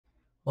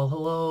Well,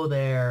 hello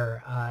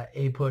there,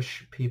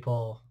 APUSH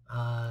people.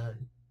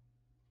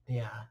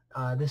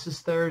 This is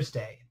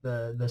Thursday,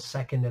 the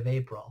 2nd of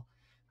April.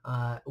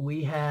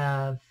 We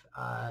have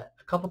a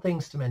couple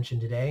things to mention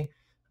today.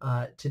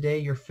 Today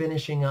you're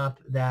finishing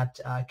up that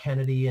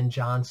Kennedy and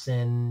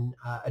Johnson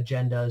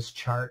agendas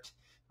chart,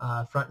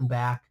 front and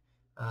back.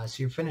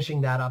 So you're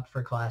finishing that up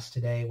for class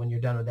today. When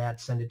you're done with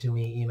that, send it to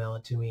me, email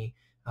it to me,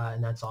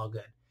 and that's all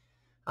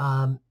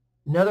good.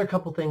 Another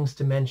couple things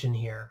to mention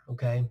here,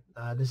 okay?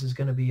 This is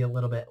going to be a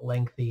little bit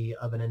lengthy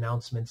of an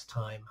announcements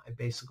time. I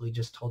basically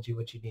just told you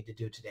what you need to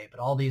do today, but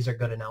all these are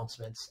good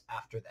announcements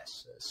after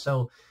this.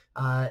 So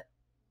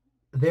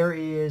there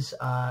is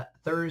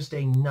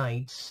Thursday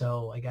night,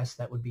 so I guess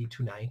that would be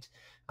tonight,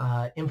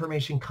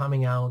 information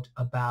coming out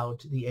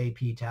about the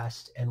AP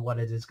test and what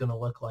it is going to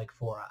look like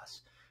for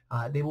us.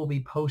 They will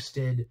be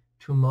posted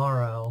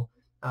tomorrow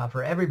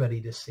for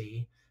everybody to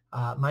see.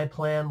 My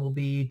plan will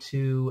be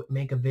to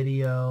make a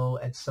video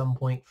at some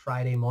point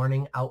Friday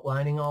morning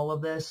outlining all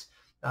of this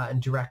and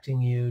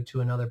directing you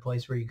to another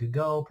place where you could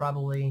go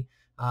probably.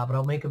 But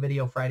I'll make a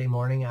video Friday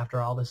morning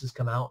after all this has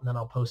come out, and then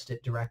I'll post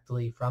it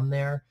directly from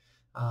there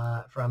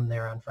on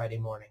Friday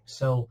morning.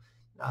 So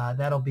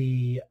that'll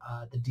be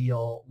the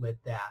deal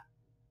with that.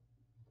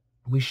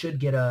 We should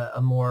get a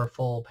more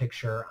full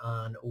picture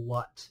on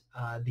what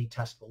the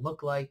test will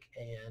look like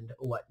and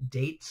what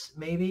dates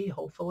maybe,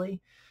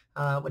 hopefully.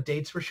 What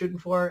dates we're shooting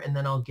for, and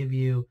then I'll give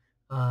you,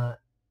 have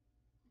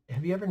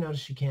you ever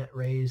noticed you can't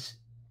raise,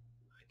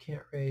 I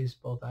can't raise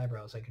both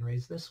eyebrows. I can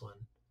raise this one.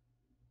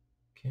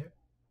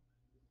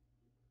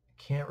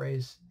 Can't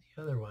raise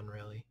the other one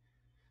really.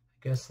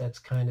 I guess that's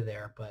kind of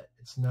there, but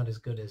it's not as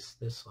good as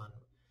this one.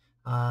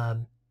 I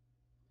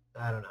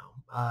don't know.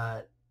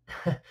 I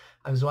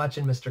was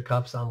watching Mr.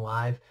 Cups on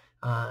live,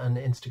 on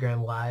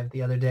Instagram Live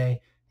the other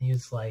day.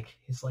 He's like,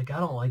 I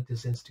don't like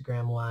this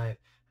Instagram Live.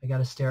 I got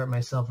to stare at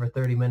myself for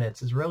 30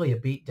 minutes. It's really a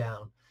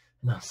beatdown.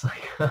 And I was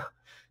like,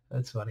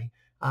 that's funny.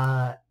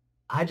 I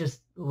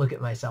just look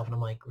at myself and I'm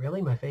like,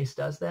 really? My face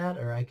does that?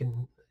 Or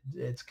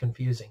it's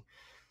confusing.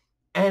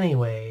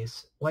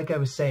 Anyways, like I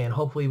was saying,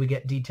 hopefully we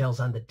get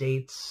details on the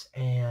dates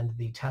and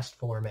the test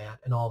format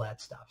and all that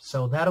stuff.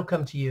 So that'll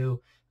come to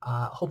you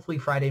hopefully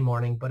Friday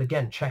morning. But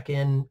again, check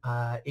in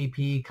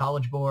AP,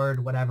 College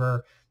Board,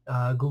 whatever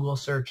Google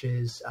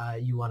searches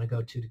you want to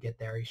go to get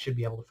there. You should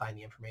be able to find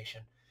the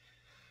information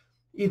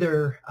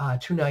either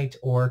tonight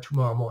or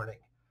tomorrow morning.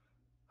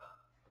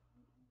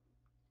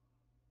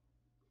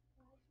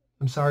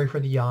 I'm sorry for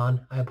the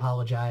yawn. I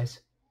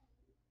apologize.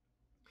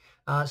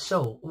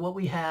 So what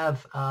we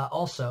have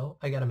also,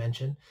 I got to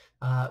mention,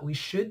 we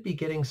should be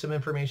getting some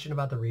information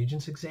about the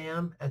Regents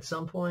exam at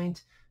some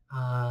point.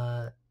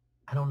 I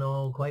don't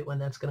know quite when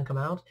that's going to come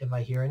out. If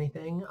I hear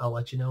anything, I'll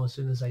let you know as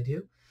soon as I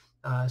do.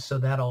 So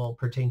that'll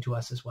pertain to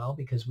us as well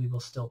because we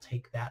will still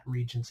take that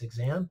Regents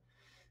exam.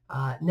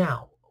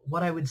 Now,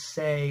 what I would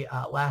say,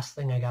 last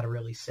thing I got to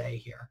really say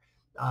here,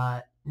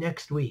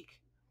 next week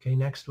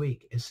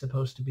is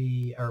supposed to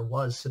be, or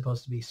was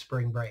supposed to be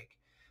spring break.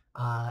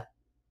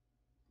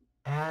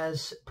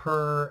 As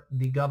per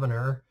the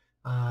governor,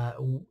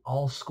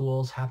 all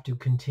schools have to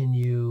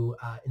continue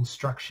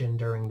instruction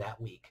during that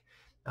week.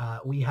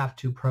 We have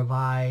to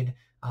provide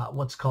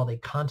what's called a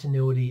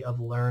continuity of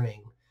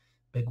learning,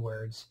 big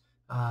words,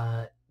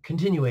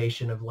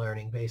 continuation of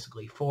learning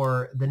basically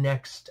for the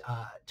next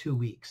 2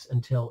 weeks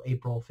until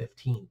April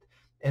 15th,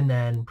 and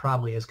then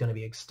probably is going to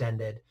be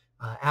extended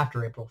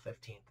after April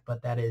 15th,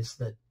 but that is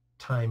the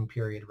time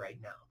period right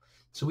now.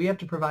 So we have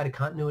to provide a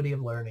continuity of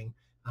learning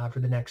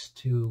for the next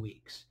 2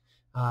 weeks.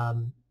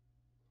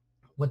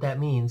 What that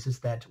means is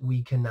that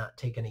we cannot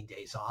take any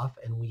days off,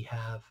 and we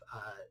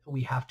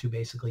have to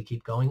basically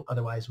keep going.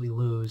 Otherwise, we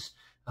lose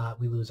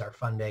our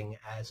funding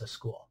as a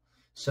school.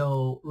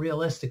 So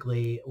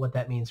realistically, what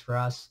that means for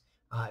us,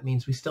 it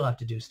means we still have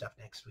to do stuff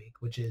next week,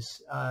 which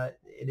is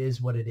it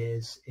is what it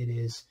is. It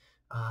is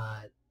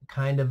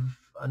kind of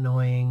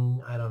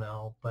annoying, I don't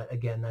know, but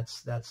again,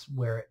 that's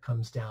where it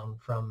comes down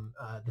from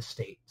the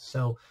state.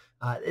 So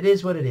it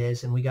is what it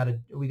is, and we got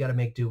to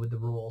make do with the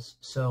rules.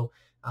 So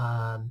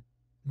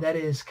that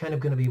is kind of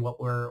going to be what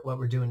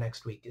we're doing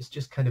next week, is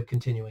just kind of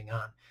continuing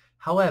on.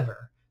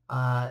 However,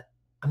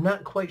 I'm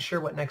not quite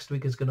sure what next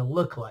week is going to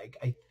look like.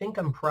 I think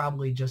I'm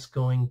probably just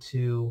going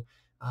to,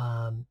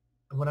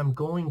 what I'm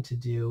going to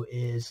do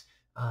is,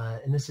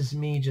 and this is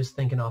me just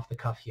thinking off the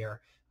cuff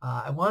here,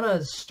 I want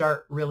to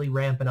start really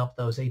ramping up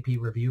those AP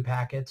review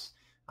packets.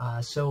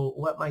 So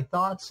what my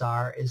thoughts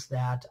are is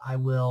that I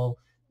will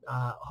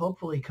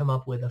hopefully come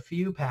up with a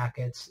few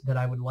packets that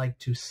I would like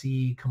to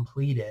see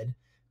completed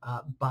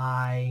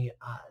by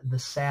the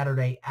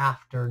Saturday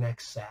after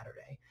next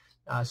Saturday.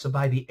 So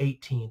by the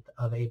 18th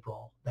of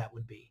April, that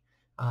would be.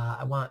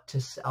 I want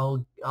to,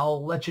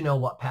 I'll let you know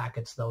what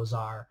packets those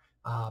are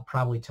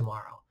probably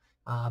tomorrow.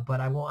 But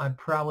I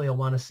probably will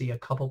want to see a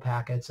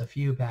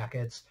few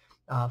packets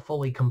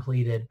fully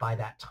completed by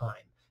that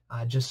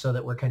time, just so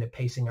that we're kind of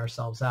pacing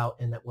ourselves out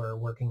and that we're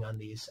working on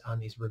these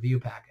review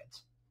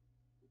packets.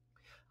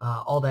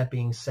 All that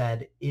being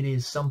said, it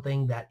is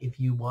something that if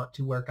you want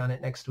to work on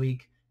it next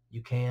week,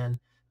 you can.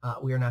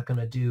 We are not going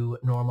to do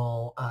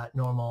normal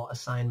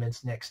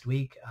assignments next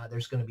week.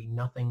 There's going to be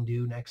nothing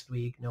due next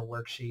week, no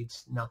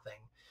worksheets, nothing.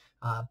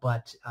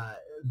 But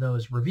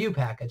those review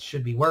packets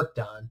should be worked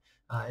on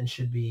and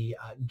should be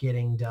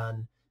getting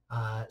done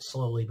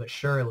slowly but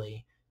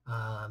surely.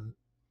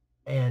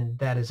 And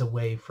that is a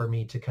way for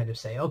me to kind of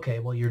say, okay,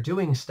 well, you're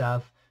doing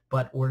stuff,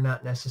 but we're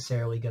not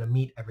necessarily going to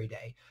meet every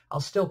day. I'll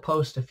still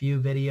post a few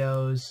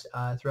videos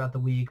throughout the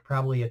week,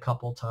 probably a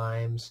couple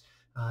times,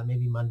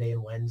 maybe Monday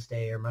and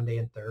Wednesday or Monday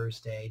and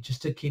Thursday,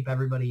 just to keep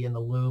everybody in the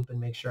loop and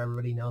make sure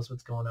everybody knows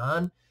what's going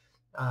on.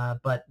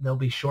 But they'll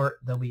be short,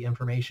 they'll be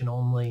information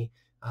only,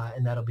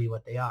 and that'll be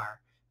what they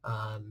are.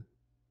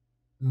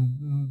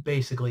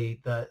 Basically,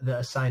 the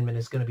assignment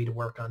is going to be to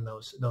work on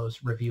those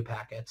review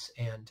packets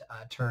and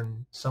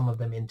turn some of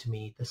them into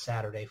me the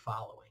Saturday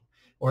following,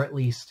 or at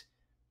least,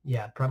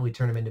 yeah, probably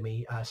turn them into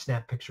me,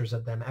 snap pictures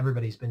of them.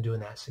 Everybody's been doing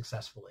that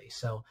successfully.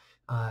 So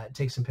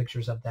take some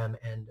pictures of them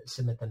and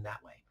submit them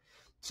that way.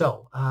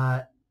 So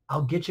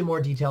I'll get you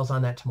more details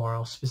on that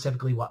tomorrow,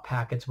 specifically what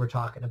packets we're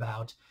talking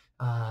about.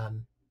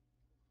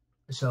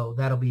 So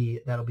that'll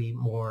be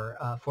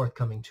more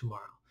forthcoming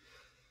tomorrow.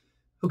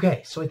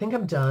 Okay, so I think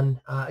I'm done.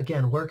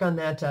 Again, work on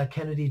that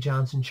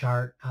Kennedy-Johnson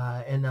chart,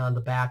 and on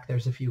the back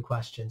there's a few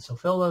questions. So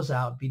fill those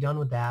out, be done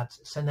with that,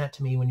 send that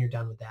to me when you're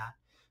done with that.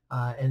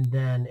 And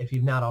then if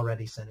you've not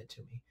already, send it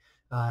to me.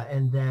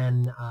 And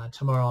then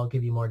tomorrow I'll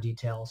give you more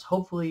details,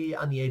 hopefully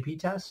on the AP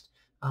test,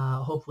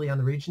 hopefully on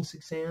the Regents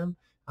exam,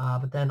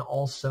 but then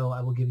also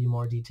I will give you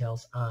more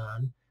details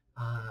on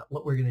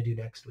what we're going to do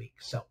next week.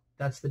 So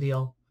that's the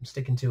deal. I'm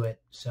sticking to it.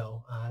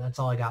 So that's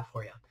all I got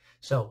for you.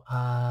 So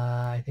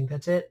I think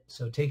that's it.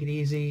 So take it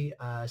easy,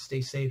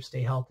 stay safe,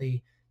 stay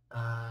healthy,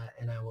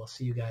 and I will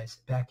see you guys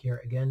back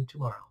here again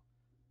tomorrow.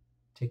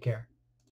 Take care.